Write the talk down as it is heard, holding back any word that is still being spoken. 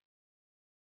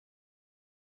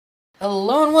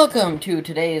Hello and welcome to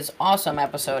today's awesome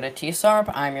episode of T-SARP.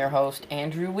 I'm your host,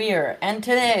 Andrew Weir, and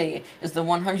today is the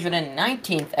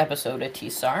 119th episode of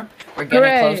T-SARP. We're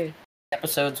getting close to Hooray!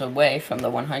 episodes away from the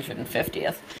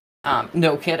 150th.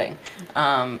 No kidding.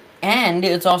 And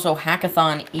it's also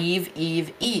Hackathon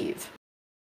Eve.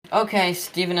 Okay,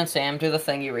 Steven and Sam, do the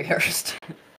thing you rehearsed.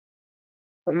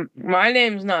 My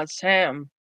name's not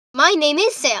Sam. My name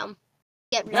is Sam.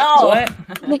 Get wrecked. No!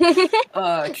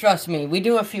 What? Trust me, we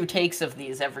do a few takes of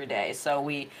these every day, so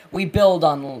we build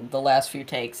on the last few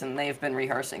takes, and they've been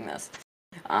rehearsing this.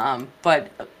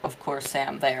 But of course,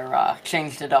 Sam there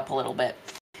changed it up a little bit.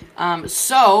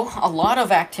 So a lot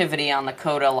of activity on the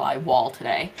CodeLi wall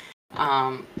today.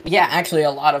 Yeah, actually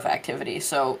a lot of activity.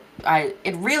 So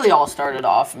it really all started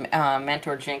off.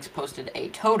 Mentor Jinx posted a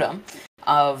totem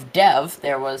of dev.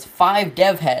 There was 5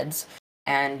 dev heads.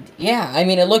 And yeah, I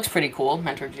mean, it looks pretty cool.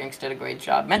 Mentor Jinx did a great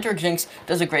job. Mentor Jinx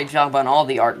does a great job on all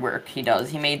the artwork he does.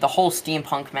 He made the whole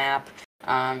steampunk map.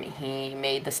 He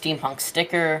made the steampunk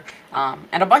sticker,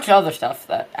 and a bunch of other stuff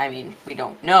that, I mean, we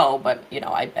don't know, but,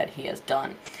 I bet he has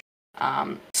done.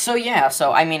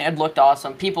 So I mean, it looked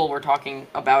awesome. People were talking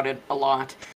about it a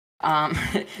lot.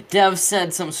 Dev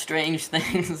said some strange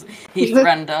things. He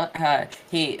threatened the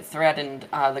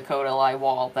CodeLi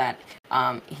wall that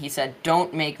he said,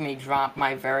 "Don't make me drop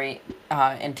my very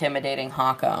intimidating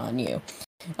haka on you."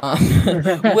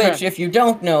 Which, if you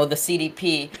don't know, the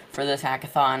CDP for this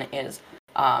hackathon is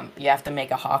you have to make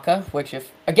a haka, which,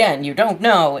 if again you don't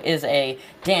know, is a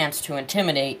dance to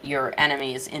intimidate your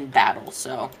enemies in battle.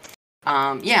 So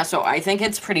so I think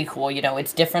it's pretty cool.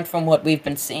 It's different from what we've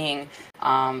been seeing.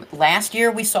 Last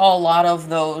year we saw a lot of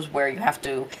those where you have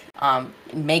to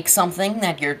make something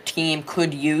that your team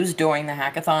could use during the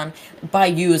hackathon. By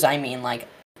use, I mean like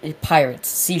pirates,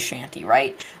 sea shanty,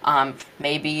 right?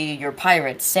 Maybe you're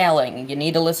pirates sailing, you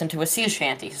need to listen to a sea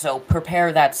shanty, so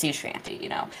prepare that sea shanty,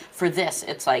 For this,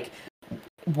 it's like,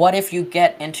 what if you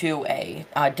get into a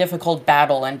difficult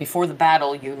battle, and before the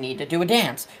battle you need to do a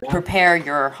dance? Prepare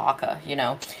your haka,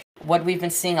 What we've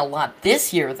been seeing a lot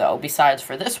this year, though, besides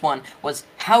for this one, was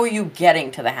how are you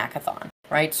getting to the hackathon,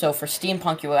 right? So for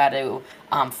Steampunk, you had to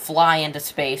fly into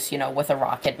space, with a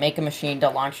rocket, make a machine to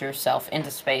launch yourself into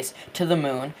space to the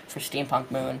moon, for Steampunk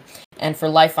Moon. And for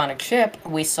Life on a Chip,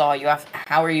 we saw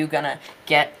how are you gonna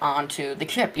get onto the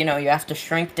chip? You have to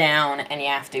shrink down and you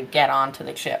have to get onto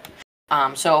the chip.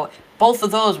 So both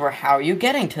of those were how are you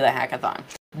getting to the hackathon.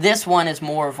 This one is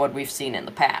more of what we've seen in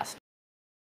the past.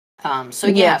 So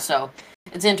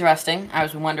it's interesting. I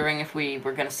was wondering if we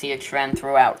were going to see a trend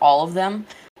throughout all of them.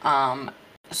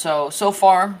 So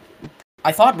far,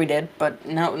 I thought we did, but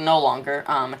no longer.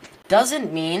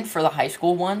 Doesn't mean for the high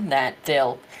school one that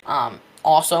they'll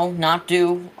also not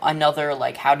do another,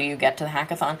 like, how do you get to the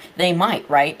hackathon? They might,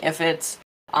 right? If it's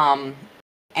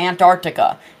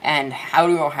Antarctica, and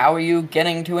how are you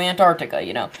getting to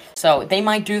Antarctica, So they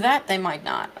might do that, they might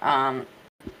not.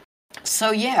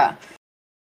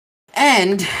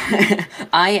 And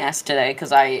I asked today,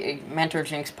 because Mentor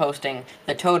Jinx posting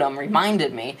the totem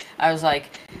reminded me, I was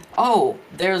like, oh,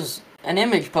 there's an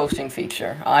image posting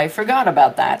feature. I forgot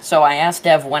about that. So I asked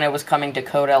Dev when it was coming to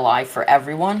CodeLi for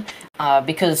everyone,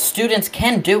 because students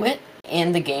can do it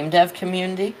in the game dev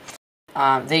community.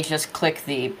 They just click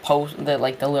the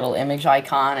little image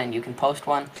icon, and you can post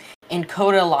one. In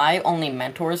CodeLi, only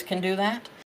mentors can do that.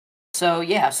 So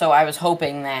I was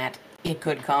hoping that it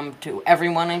could come to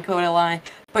everyone in CodeLi,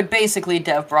 but basically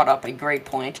Dev brought up a great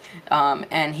point,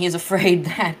 and he's afraid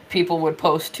that people would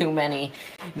post too many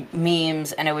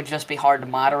memes and it would just be hard to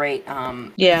moderate.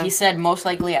 He said most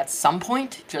likely at some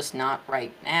point, just not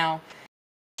right now.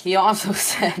 He also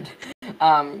said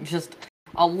just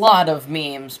a lot of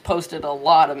memes, posted a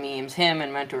lot of memes, him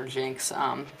and Mentor Jinx.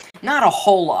 Not a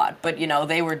whole lot, but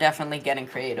they were definitely getting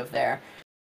creative there.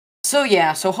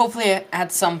 So hopefully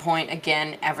at some point,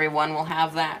 again, everyone will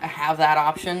have that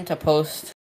option to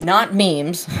post not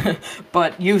memes,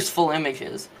 but useful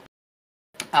images.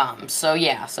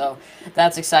 So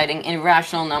that's exciting.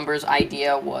 Irrational Numbers'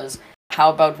 idea was, how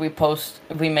about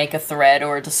we make a thread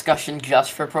or a discussion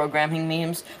just for programming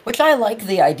memes, which I like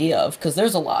the idea of, because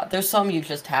there's a lot. There's some you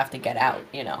just have to get out,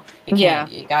 You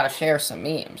gotta share some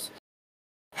memes.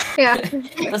 Yeah.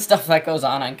 The stuff that goes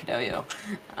on Kodoyo.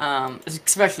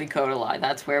 Especially CodeLi,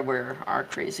 that's where we're our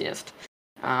craziest.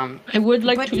 I would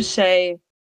like to say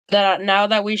that now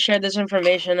that we shared this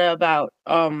information about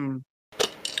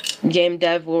game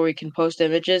dev where we can post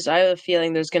images, I have a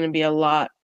feeling there's going to be a lot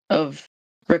of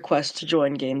requests to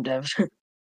join game dev.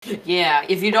 Yeah,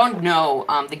 if you don't know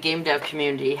the game dev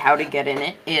community, how to get in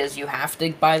it is you have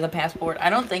to buy the passport. I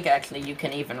don't think actually you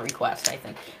can even request. I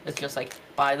think it's just like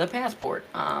buy the passport.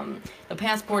 The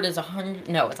passport is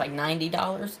it's like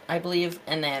 $90, I believe,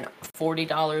 and then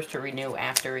 $40 to renew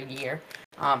after a year.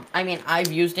 I mean,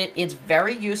 I've used it. It's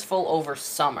very useful over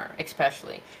summer,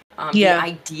 especially. The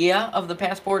idea of the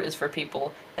passport is for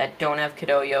people that don't have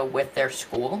Kidoyo with their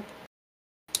school.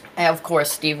 And of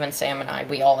course, Steve and Sam and I,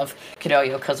 we all have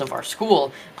Kidoyo because of our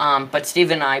school. But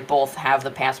Steve and I both have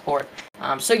the passport.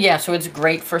 So it's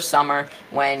great for summer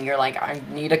when you're like, I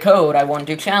need a code, I want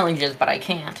to do challenges, but I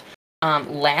can't.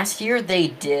 Last year they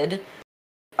did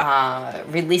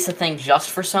release a thing just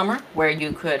for summer where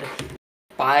you could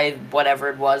buy whatever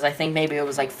it was. I think maybe it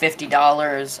was like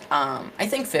 $50. I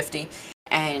think 50,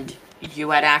 and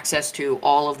you had access to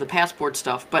all of the passport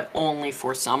stuff, but only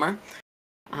for summer.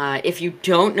 If you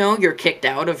don't know, you're kicked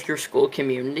out of your school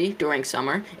community during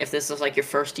summer. If this is like your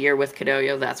first year with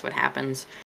Kidoyo, that's what happens.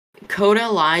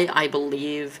 CodeLi, I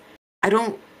believe, I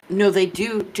don't know, they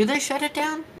do they shut it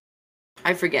down?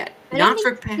 I forget. No,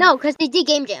 because they did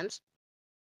game jams.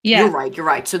 Yeah. You're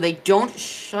right. So they don't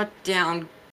shut down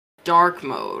dark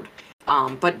mode.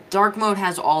 But dark mode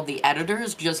has all the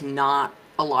editors, just not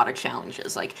a lot of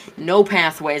challenges. Like, no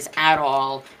pathways at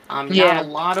all. Not a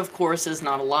lot of courses,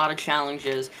 not a lot of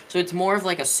challenges. So it's more of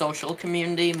like a social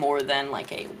community more than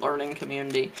like a learning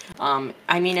community.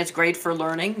 I mean, it's great for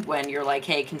learning when you're like,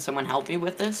 hey, can someone help me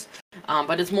with this?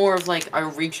 But it's more of like a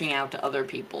reaching out to other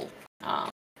people.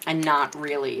 And not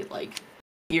really like,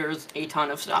 here's a ton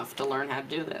of stuff to learn how to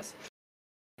do this.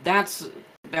 That's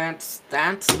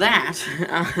that.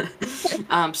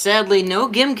 Sadly, no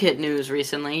GimKit news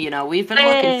recently. You know, we've been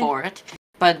looking for it,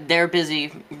 but they're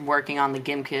busy working on the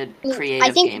GimKit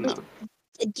creative game mode.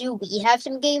 Do we have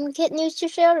some GameKit news to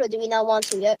share, or do we not want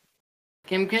to yet?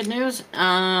 GimKit news?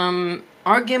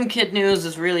 Our GimKit news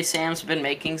is really Sam's been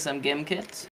making some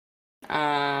GimKits.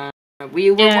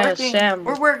 We were working. Sam.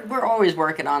 We're always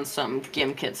working on some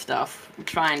GimKit stuff. We're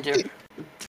trying to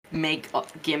make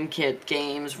GimKit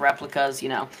games, replicas, you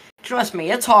know. Trust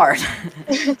me, it's hard.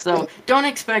 So don't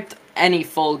expect any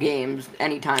full games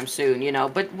anytime soon, you know,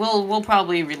 but we'll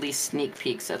probably release sneak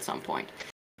peeks at some point.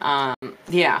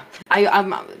 We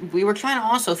were trying to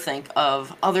also think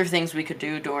of other things we could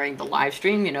do during the live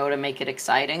stream, you know, to make it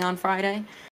exciting on Friday.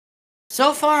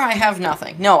 So far, I have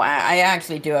nothing. No, I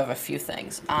actually do have a few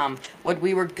things. What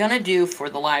we were gonna do for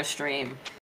the live stream,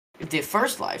 the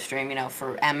first live stream, you know,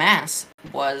 for MS,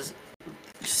 was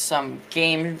some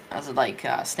game, like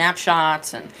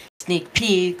snapshots and sneak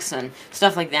peeks and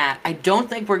stuff like that. I don't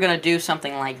think we're gonna do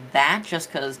something like that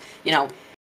just because, you know,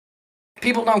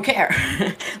 people don't care.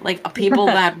 Like, people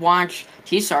that watch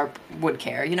T-Sarp would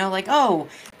care, you know, like, oh,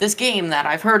 this game that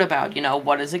I've heard about, you know,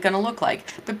 what is it going to look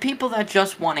like? But people that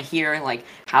just want to hear, like,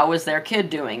 how is their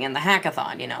kid doing in the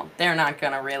hackathon, you know, they're not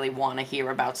going to really want to hear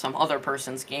about some other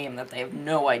person's game that they have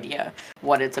no idea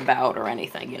what it's about or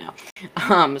anything, you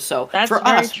know. So that's for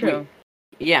very us, true.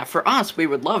 for us, we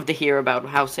would love to hear about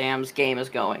how Sam's game is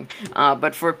going.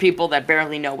 But for people that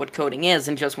barely know what coding is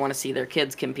and just want to see their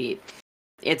kids compete,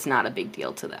 it's not a big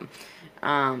deal to them.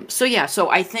 So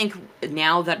I think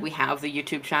now that we have the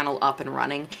YouTube channel up and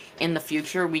running, in the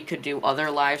future we could do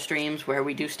other live streams where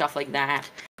we do stuff like that.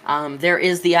 There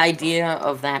is the idea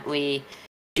of that we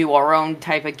do our own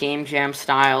type of game jam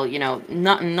style, you know,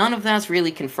 none of that's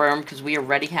really confirmed because we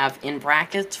already have in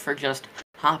brackets for just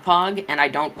Hopog, and I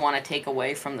don't want to take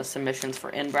away from the submissions for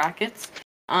in brackets.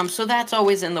 So that's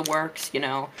always in the works, you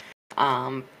know.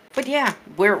 But yeah,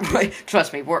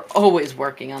 trust me, we're always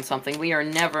working on something. We are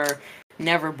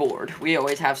never bored. We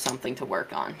always have something to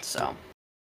work on, so.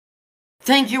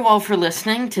 Thank you all for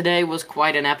listening. Today was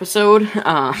quite an episode.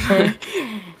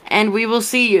 And we will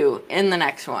see you in the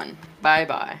next one.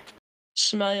 Bye-bye.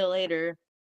 Smell you later.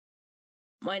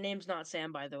 My name's not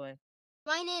Sam, by the way.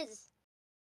 Mine is.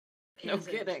 No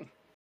kidding.